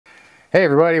Hey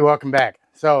everybody, welcome back.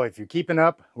 So if you're keeping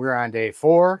up, we're on day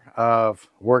 4 of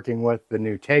working with the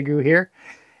new Tegu here,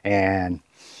 and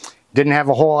didn't have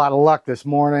a whole lot of luck this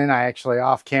morning. I actually,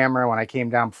 off camera, when I came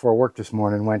down before work this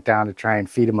morning, went down to try and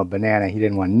feed him a banana. He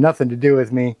didn't want nothing to do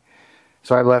with me,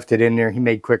 so I left it in there. He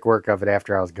made quick work of it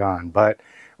after I was gone, but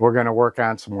we're going to work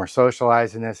on some more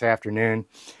socializing this afternoon.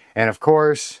 And of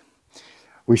course,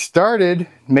 we started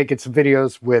making some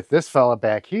videos with this fella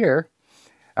back here.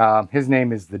 His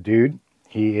name is the Dude.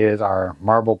 He is our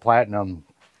marble platinum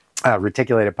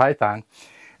reticulated python,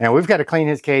 and we've got to clean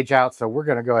his cage out, so we're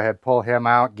going to go ahead, pull him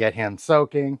out, get him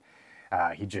soaking.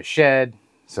 He just shed,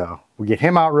 so we get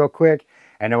him out real quick,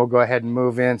 and then we'll go ahead and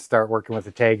move in, start working with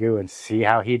the Tegu, and see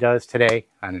how he does today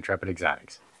on Intrepid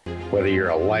Exotics. Whether you're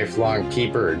a lifelong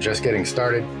keeper or just getting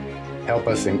started, help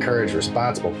us encourage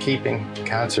responsible keeping,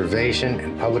 conservation,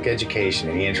 and public education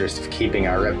in the interest of keeping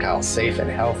our reptiles safe and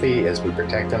healthy as we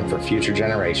protect them for future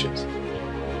generations.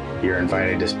 You're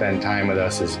invited to spend time with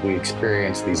us as we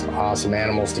experience these awesome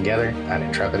animals together on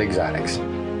Intrepid Exotics.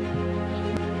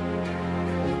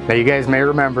 Now you guys may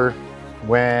remember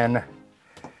when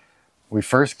we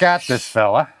first got this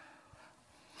fella,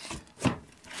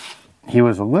 he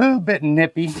was a little bit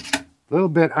nippy, a little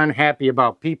bit unhappy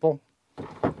about people.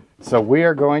 So we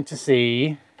are going to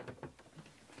see,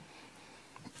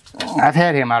 I've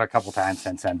had him out a couple times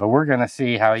since then, but we're going to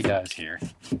see how he does here.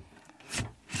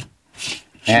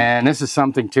 And this is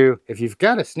something too, if you've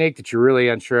got a snake that you're really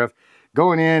unsure of,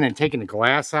 going in and taking the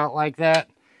glass out like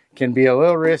that can be a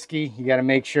little risky. You got to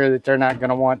make sure that they're not going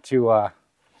to want to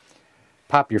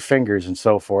pop your fingers and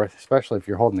so forth, especially if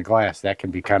you're holding the glass. That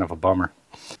can be kind of a bummer.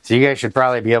 So you guys should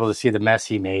probably be able to see the mess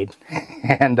he made.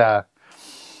 And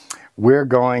we're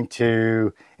going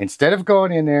to, instead of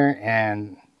going in there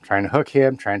and trying to hook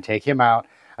him, trying to take him out,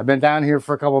 I've been down here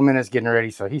for a couple minutes getting ready,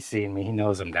 so he's seeing me. He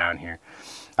knows I'm down here.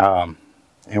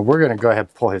 And we're going to go ahead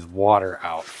and pull his water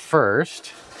out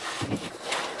first.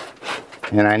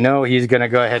 And I know he's going to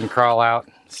go ahead and crawl out,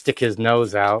 stick his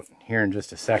nose out here in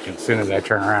just a second as soon as I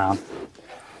turn around.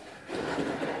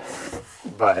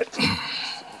 But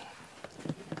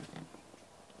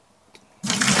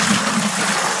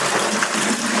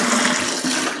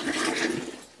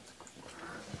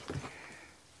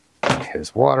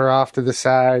his water off to the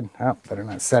side. Oh, better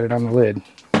not set it on the lid.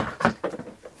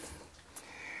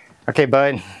 Okay,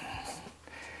 bud.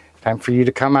 Time for you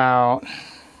to come out.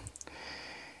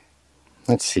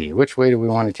 Let's see, which way do we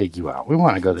want to take you out? We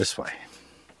want to go this way.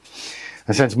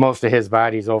 And since most of his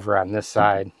body's over on this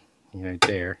side, right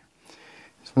there,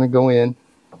 just want to go in,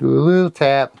 do a little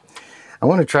tap. I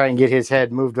want to try and get his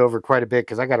head moved over quite a bit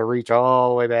because I got to reach all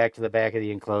the way back to the back of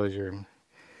the enclosure.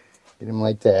 Get him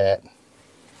like that.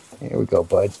 There we go,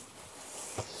 bud.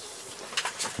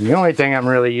 The only thing I'm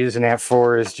really using that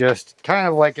for is just kind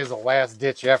of like as a last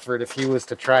ditch effort if he was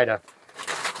to try to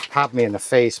pop me in the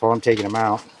face while I'm taking him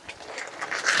out.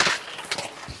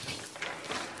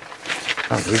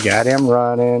 Oh, we got him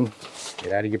running.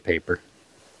 Get out of your paper.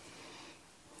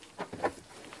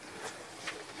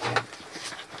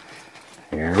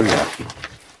 There we go.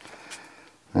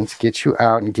 Let's get you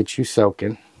out and get you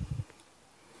soaking.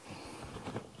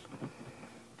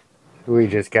 We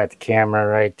just got the camera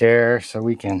right there so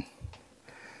we can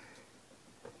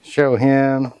show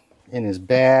him in his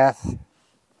bath.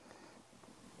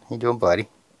 How you doing, buddy?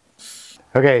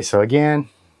 Okay, so again,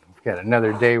 we've got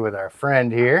another day with our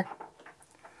friend here.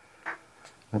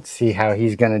 Let's see how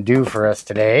he's going to do for us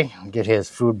today. Get his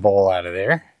food bowl out of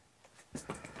there.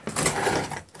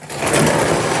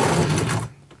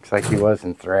 Looks like he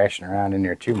wasn't thrashing around in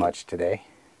there too much today.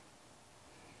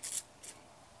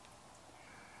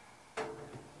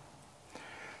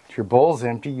 Your bowl's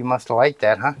empty. You must have liked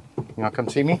that, huh? You want to come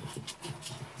see me?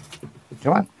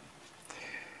 Come on.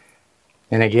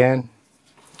 And again,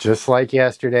 just like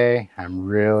yesterday, I'm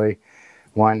really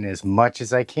wanting as much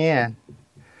as I can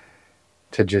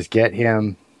to just get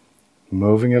him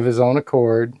moving of his own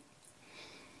accord.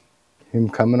 Him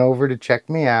coming over to check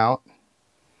me out.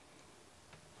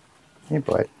 Hey,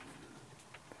 bud.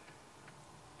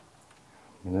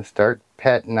 I'm going to start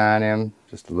petting on him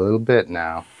just a little bit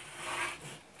now.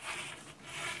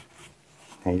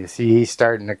 And you see he's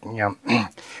starting to,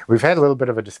 we've had a little bit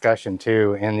of a discussion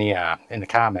too in the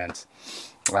comments.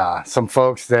 Some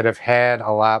folks that have had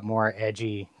a lot more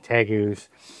edgy Tegus,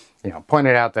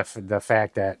 pointed out the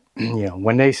fact that,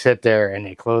 when they sit there and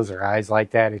they close their eyes like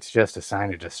that, it's just a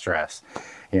sign of distress.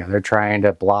 They're trying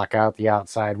to block out the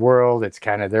outside world. It's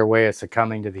kind of their way of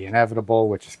succumbing to the inevitable,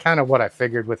 which is kind of what I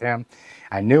figured with him.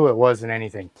 I knew it wasn't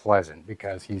anything pleasant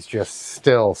because he's just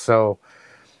still so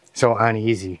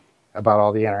uneasy about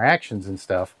all the interactions and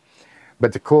stuff.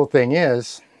 But the cool thing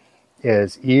is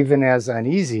even as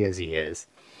uneasy as he is,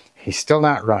 he's still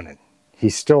not running.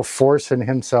 He's still forcing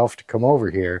himself to come over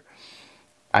here.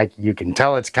 You can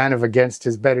tell it's kind of against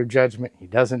his better judgment. He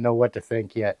doesn't know what to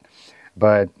think yet.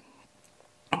 But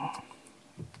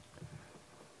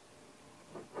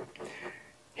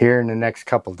here in the next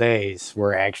couple days,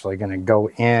 we're actually going to go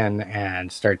in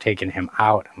and start taking him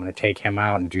out. I'm going to take him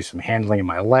out and do some handling in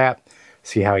my lap,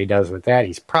 see how he does with that.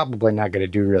 He's probably not going to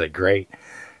do really great.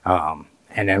 And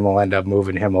then we'll end up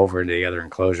moving him over into the other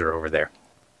enclosure over there.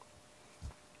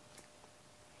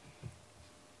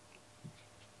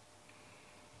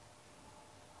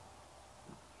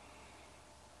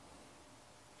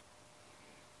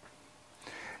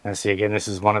 Now see, again, this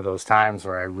is one of those times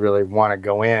where I really want to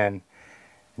go in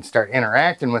and start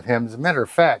interacting with him. As a matter of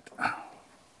fact,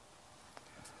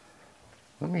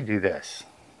 let me do this.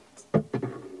 How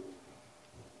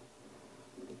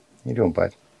you doing,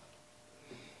 bud?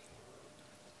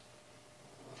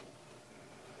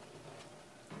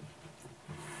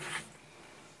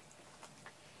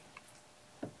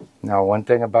 Now, one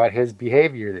thing about his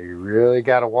behavior that you really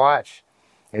got to watch,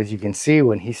 as you can see,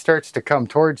 when he starts to come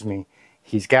towards me,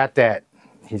 he's got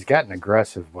an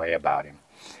aggressive way about him.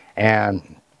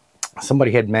 And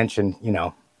somebody had mentioned, you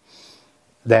know,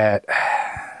 that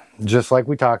just like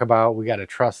we talk about, we got to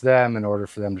trust them in order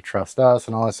for them to trust us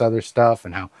and all this other stuff,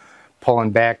 and how pulling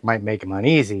back might make them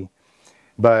uneasy.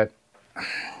 But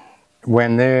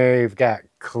when they've got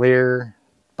clear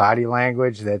body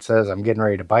language that says, I'm getting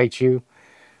ready to bite you,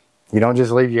 you don't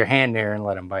just leave your hand there and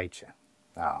let them bite you.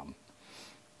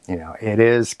 You know, it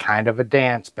is kind of a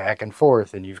dance back and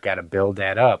forth, and you've got to build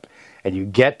that up. And you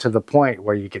get to the point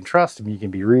where you can trust them, you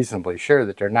can be reasonably sure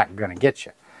that they're not going to get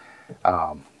you.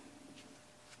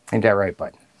 Ain't that right,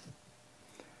 bud?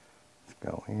 Let's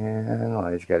go in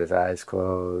while he's got his eyes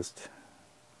closed.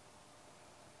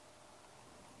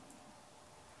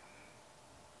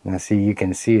 Now see, you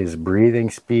can see his breathing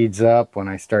speeds up when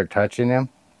I start touching him.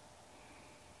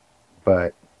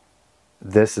 But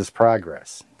this is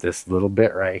progress. This little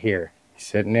bit right here. He's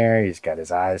sitting there, he's got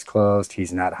his eyes closed,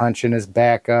 he's not hunching his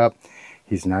back up,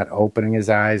 he's not opening his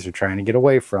eyes or trying to get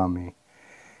away from me.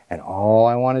 And all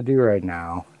I want to do right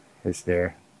now is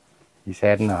there. He's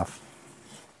had enough.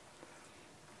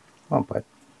 Come on, bud.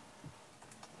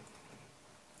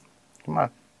 Come on.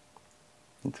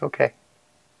 It's okay.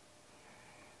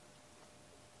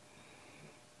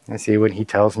 And see, when he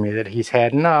tells me that he's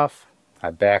had enough, I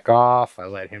back off. I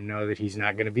let him know that he's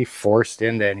not going to be forced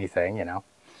into anything, you know.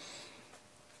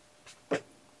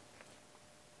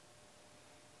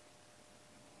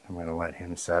 I'm going to let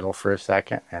him settle for a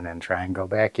second and then try and go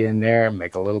back in there and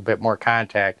make a little bit more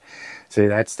contact. See,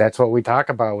 that's what we talk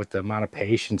about with the amount of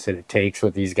patience that it takes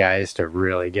with these guys to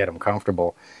really get them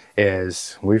comfortable,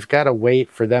 is we've got to wait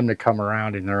for them to come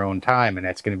around in their own time, and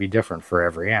that's going to be different for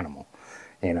every animal,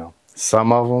 you know.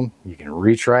 Some of them, you can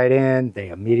reach right in. They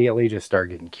immediately just start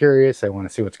getting curious. They want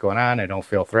to see what's going on. They don't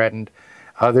feel threatened.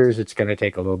 Others, it's going to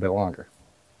take a little bit longer.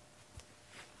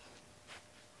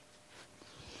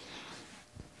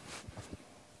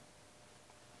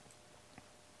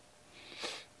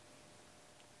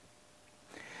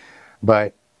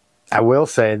 But I will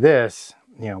say this,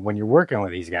 you know, when you're working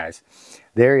with these guys,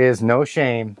 there is no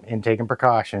shame in taking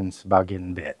precautions about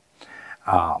getting bit.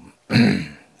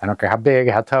 I don't care how big,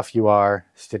 how tough you are.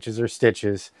 Stitches are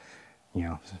stitches. You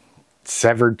know,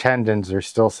 severed tendons are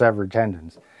still severed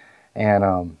tendons.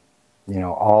 And, you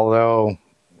know, although,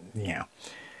 you know,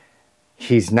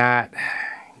 he's not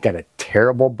got a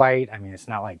terrible bite. I mean, it's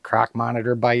not like croc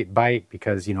monitor bite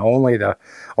because, you know, only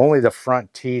the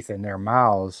front teeth in their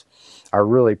mouths are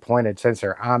really pointed. Since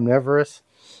they're omnivorous,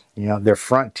 you know, their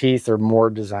front teeth are more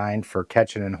designed for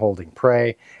catching and holding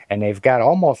prey, and they've got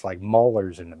almost like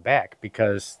molars in the back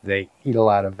because they eat a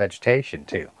lot of vegetation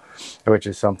too, which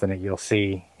is something that you'll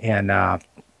see in, you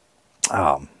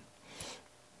know,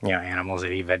 animals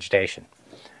that eat vegetation.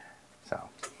 So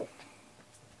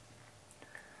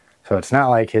it's not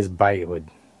like his bite would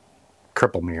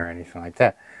cripple me or anything like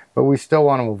that, but we still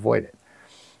want to avoid it.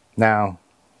 Now,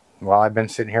 while I've been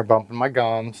sitting here bumping my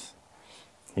gums,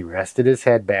 he rested his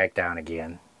head back down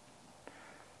again.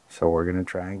 So we're going to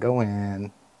try and go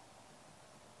in.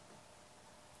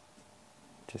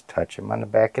 Just touch him on the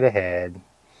back of the head.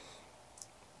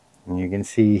 And you can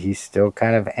see he's still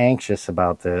kind of anxious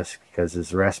about this because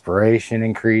his respiration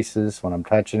increases when I'm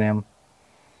touching him.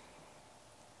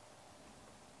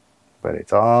 But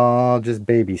it's all just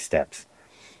baby steps.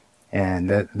 And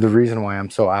the reason why I'm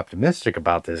so optimistic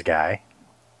about this guy,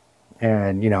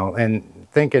 and, you know, and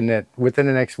thinking that within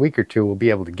the next week or two we'll be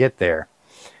able to get there,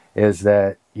 is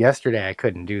that yesterday I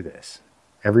couldn't do this.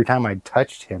 every time I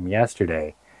touched him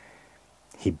yesterday,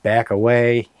 he'd back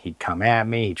away, he'd come at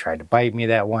me, he tried to bite me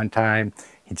that one time,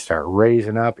 he'd start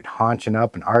raising up, and haunching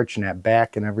up and arching that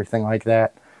back and everything like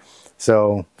that.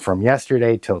 So from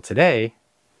yesterday till today,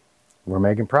 we're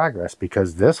making progress,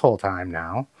 because this whole time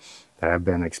now that I've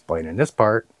been explaining this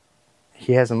part,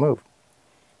 he hasn't moved.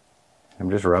 I'm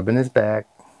just rubbing his back,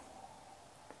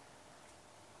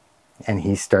 and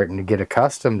he's starting to get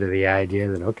accustomed to the idea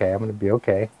that, okay, I'm going to be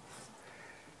okay.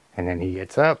 And then he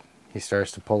gets up, he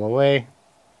starts to pull away,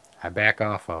 I back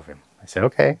off of him. I said,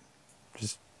 okay,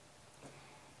 just,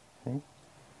 are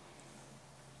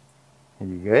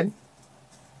you good?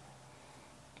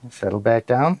 Settle back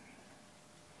down.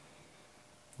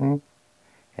 And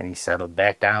he settled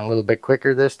back down a little bit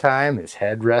quicker this time. His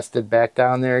head rested back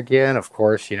down there again. Of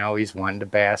course, you know, he's wanting to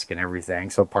bask and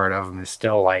everything. So part of him is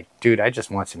still like, dude, I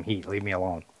just want some heat. Leave me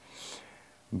alone.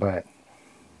 But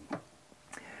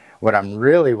what I'm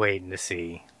really waiting to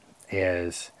see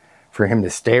is for him to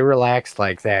stay relaxed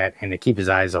like that and to keep his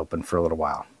eyes open for a little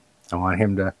while. I want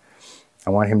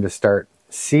him to start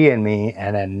seeing me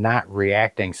and then not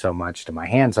reacting so much to my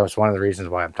hands. So it's one of the reasons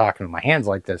why I'm talking with my hands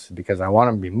like this, is because I want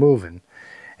him to be moving,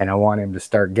 and I want him to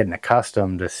start getting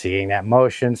accustomed to seeing that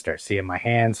motion, start seeing my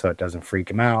hands, so it doesn't freak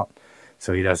him out,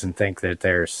 so he doesn't think that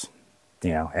there's,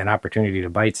 you know, an opportunity to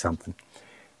bite something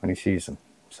when he sees them.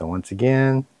 So once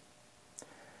again,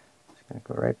 just gonna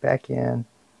go right back in.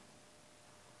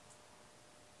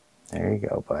 There you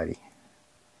go, buddy.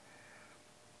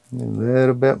 A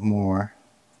little bit more.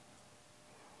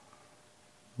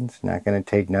 It's not going to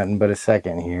take nothing but a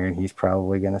second here, and he's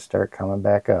probably going to start coming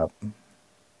back up.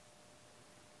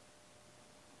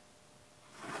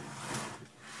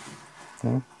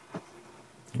 You're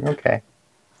okay.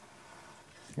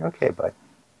 You're okay, bud.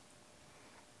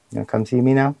 You want to come see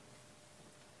me now?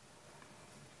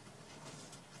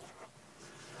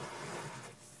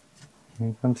 You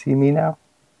want to come see me now?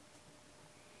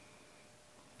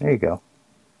 There you go.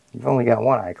 You've only got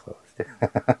one eye closed. There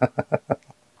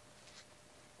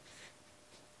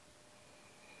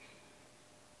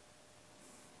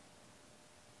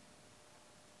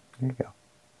you go.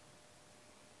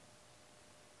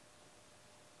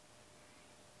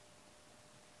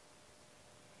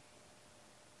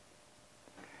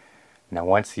 Now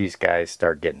once these guys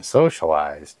start getting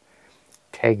socialized,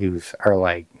 Tegus are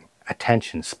like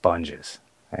attention sponges.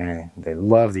 And they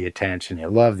love the attention, they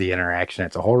love the interaction.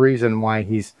 It's the whole reason why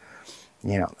he's,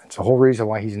 you know, it's the whole reason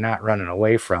why he's not running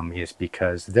away from me, is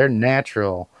because their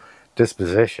natural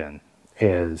disposition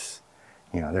is,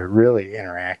 you know, they're really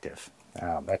interactive.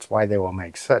 That's why they will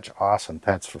make such awesome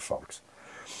pets for folks.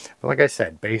 But like I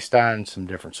said, based on some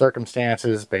different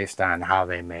circumstances, based on how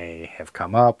they may have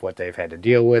come up, what they've had to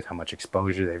deal with, how much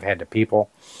exposure they've had to people,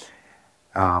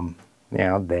 you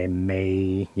know, they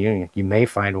may, you may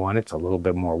find one that's a little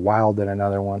bit more wild than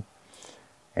another one.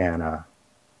 And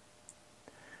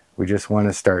we just want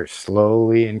to start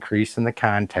slowly increasing the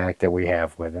contact that we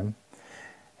have with him.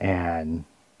 And,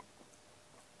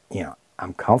 you know,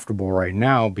 I'm comfortable right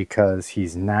now because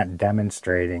he's not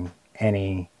demonstrating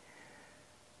any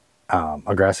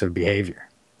aggressive behavior.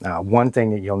 One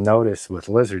thing that you'll notice with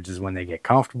lizards is when they get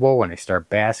comfortable, when they start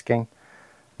basking,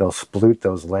 they'll sploot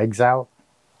those legs out.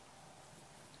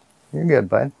 You're good,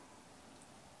 bud.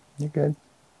 You're good.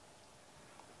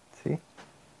 See?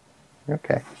 You're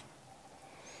okay.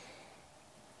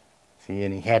 See,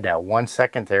 and he had that 1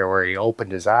 second there where he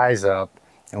opened his eyes up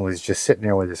and was just sitting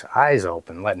there with his eyes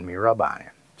open, letting me rub on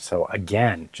him. So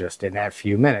again, just in that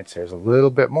few minutes, there's a little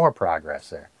bit more progress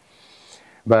there.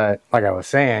 But like I was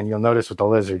saying, you'll notice with the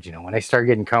lizards, you know, when they start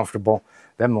getting comfortable,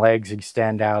 them legs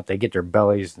extend out, they get their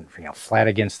bellies, you know, flat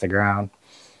against the ground.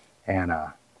 And,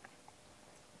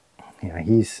 you know,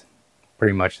 he's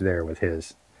pretty much there with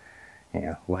his, you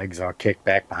know, legs all kicked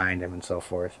back behind him and so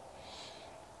forth.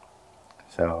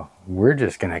 So we're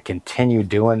just going to continue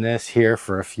doing this here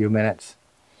for a few minutes.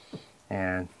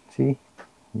 And see,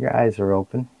 your eyes are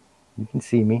open. You can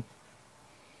see me.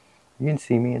 You can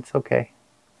see me. It's okay.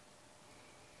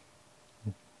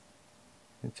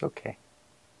 It's okay.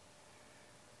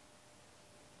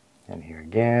 And here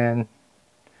again.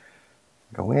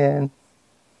 Go in.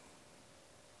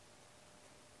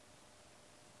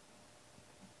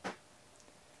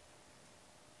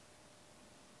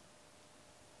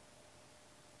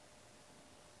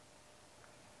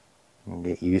 And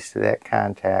get used to that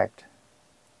contact.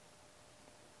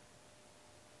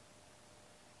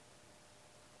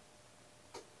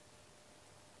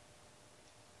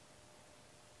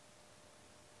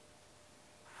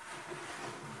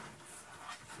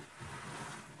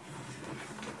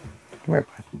 Come here,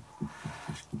 bud.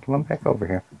 Come on back over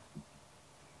here.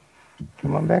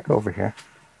 Come on back over here.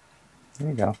 There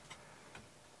you go.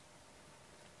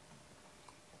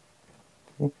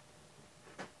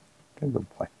 Good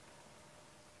boy.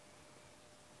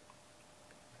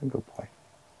 Good boy.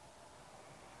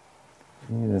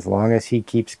 And as long as he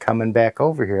keeps coming back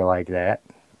over here like that,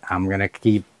 I'm going to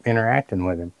keep interacting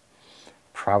with him.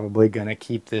 Probably going to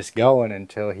keep this going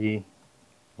until he,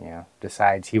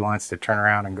 decides he wants to turn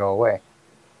around and go away.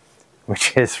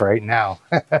 Which is right now.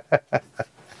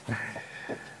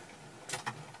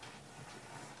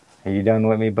 Are you done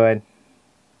with me, bud?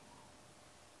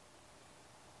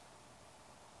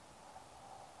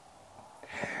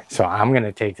 So I'm going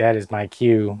to take that as my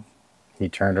cue. He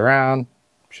turned around,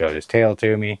 showed his tail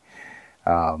to me.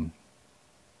 I'm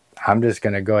just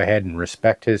going to go ahead and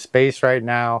respect his space right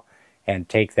now and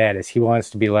take that as he wants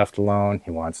to be left alone.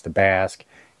 He wants to bask.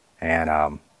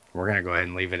 And we're going to go ahead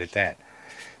and leave it at that.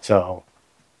 So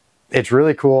it's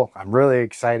really cool. I'm really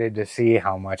excited to see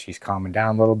how much he's calming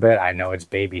down a little bit. I know it's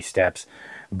baby steps,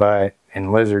 but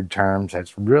in lizard terms,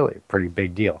 that's really a pretty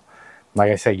big deal.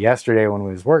 Like I said yesterday when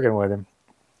we was working with him,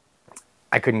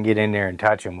 I couldn't get in there and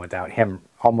touch him without him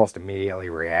almost immediately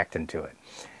reacting to it.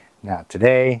 Now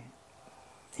today,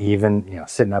 even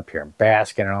sitting up here and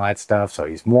basking and all that stuff, so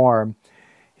he's warm.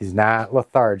 He's not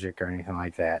lethargic or anything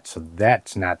like that. So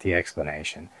that's not the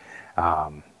explanation.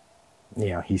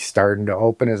 He's starting to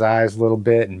open his eyes a little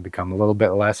bit and become a little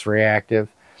bit less reactive.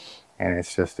 And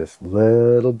it's just this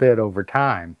little bit over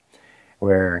time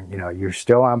where, you're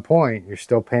still on point. You're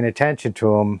still paying attention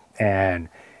to them. And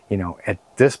at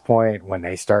this point, when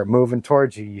they start moving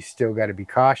towards you, you still got to be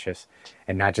cautious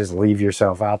and not just leave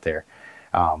yourself out there.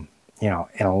 In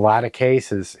a lot of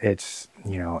cases, it's,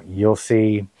 you'll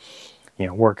see,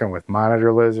 working with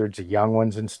monitor lizards, the young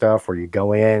ones and stuff, where you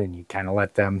go in and you kind of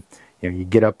let them, you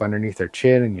get up underneath their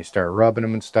chin and you start rubbing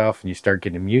them and stuff and you start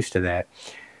getting them used to that.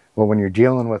 Well, when you're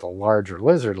dealing with a larger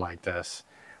lizard like this,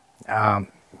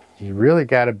 you really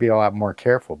got to be a lot more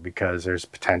careful because there's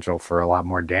potential for a lot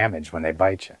more damage when they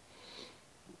bite you.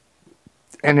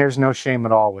 And there's no shame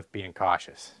at all with being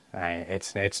cautious.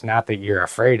 It's not that you're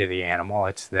afraid of the animal.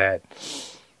 It's that,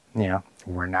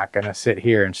 we're not going to sit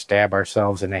here and stab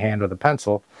ourselves in the hand with a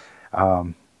pencil.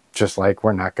 Just like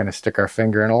we're not going to stick our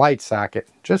finger in a light socket.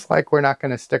 Just like we're not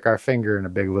going to stick our finger in a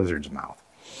big lizard's mouth.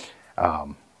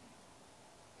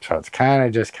 So it's kind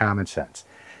of just common sense.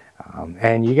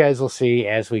 And you guys will see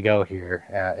as we go here,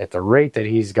 at the rate that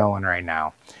he's going right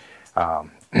now.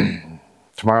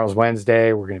 Tomorrow's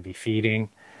Wednesday, we're going to be feeding.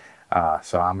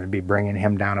 So I'm going to be bringing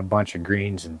him down a bunch of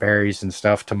greens and berries and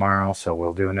stuff tomorrow. So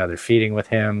we'll do another feeding with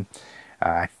him.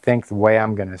 I think the way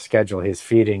I'm going to schedule his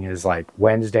feeding is like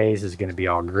Wednesdays is going to be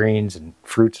all greens and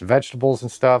fruits and vegetables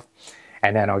and stuff.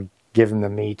 And then I'll give him the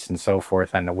meats and so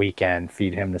forth on the weekend,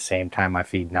 feed him the same time I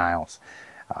feed Niles.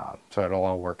 So it'll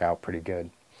all work out pretty good.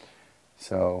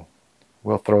 So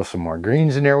we'll throw some more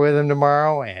greens in there with him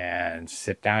tomorrow and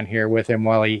sit down here with him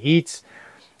while he eats.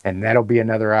 And that'll be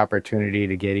another opportunity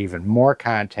to get even more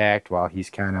contact while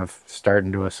he's kind of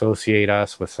starting to associate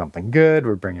us with something good.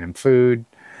 We're bringing him food.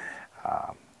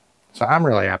 So I'm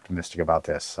really optimistic about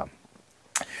this. So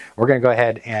we're going to go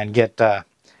ahead and get the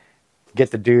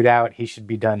dude out. He should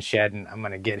be done shedding. I'm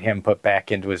going to get him put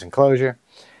back into his enclosure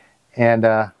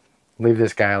and leave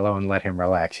this guy alone, let him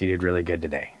relax. He did really good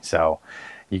today. So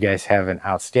you guys have an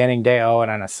outstanding day. Oh, and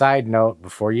on a side note,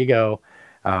 before you go,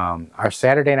 our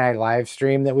Saturday night live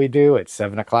stream that we do at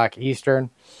 7 o'clock Eastern,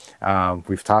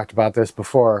 we've talked about this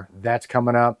before. That's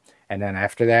coming up. And then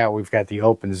after that, we've got the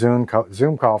open Zoom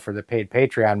call for the paid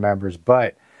Patreon members.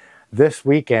 But this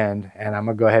weekend, and I'm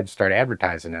going to go ahead and start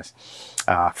advertising this,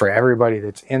 for everybody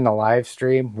that's in the live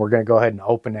stream, we're going to go ahead and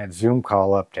open that Zoom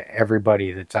call up to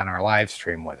everybody that's on our live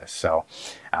stream with us. So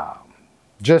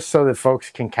just so that folks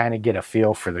can kind of get a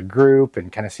feel for the group and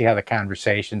kind of see how the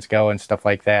conversations go and stuff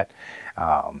like that.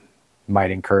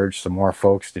 Might encourage some more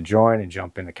folks to join and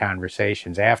jump in the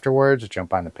conversations afterwards,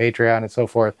 jump on the Patreon and so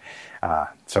forth.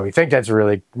 So we think that's a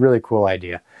really, really cool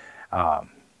idea.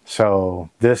 So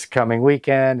this coming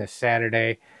weekend is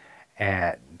Saturday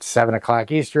at 7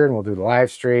 o'clock Eastern. We'll do the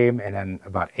live stream, and then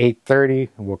about 8:30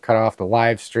 we'll cut off the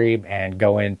live stream and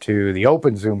go into the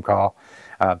open Zoom call.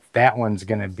 That one's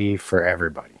going to be for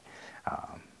everybody.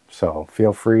 So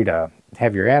feel free to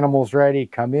have your animals ready,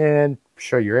 come in,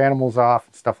 show your animals off,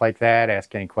 and stuff like that,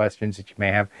 ask any questions that you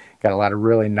may have. Got a lot of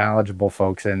really knowledgeable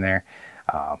folks in there,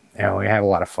 and we have a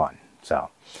lot of fun. So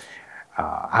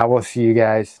I will see you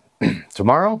guys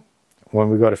tomorrow when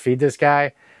we go to feed this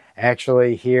guy.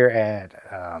 Actually, here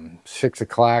at 6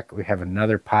 o'clock, we have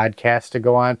another podcast to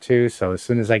go on to. So as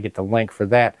soon as I get the link for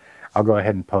that, I'll go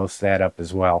ahead and post that up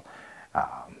as well.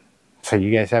 So you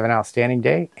guys have an outstanding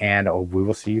day, and we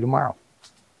will see you tomorrow.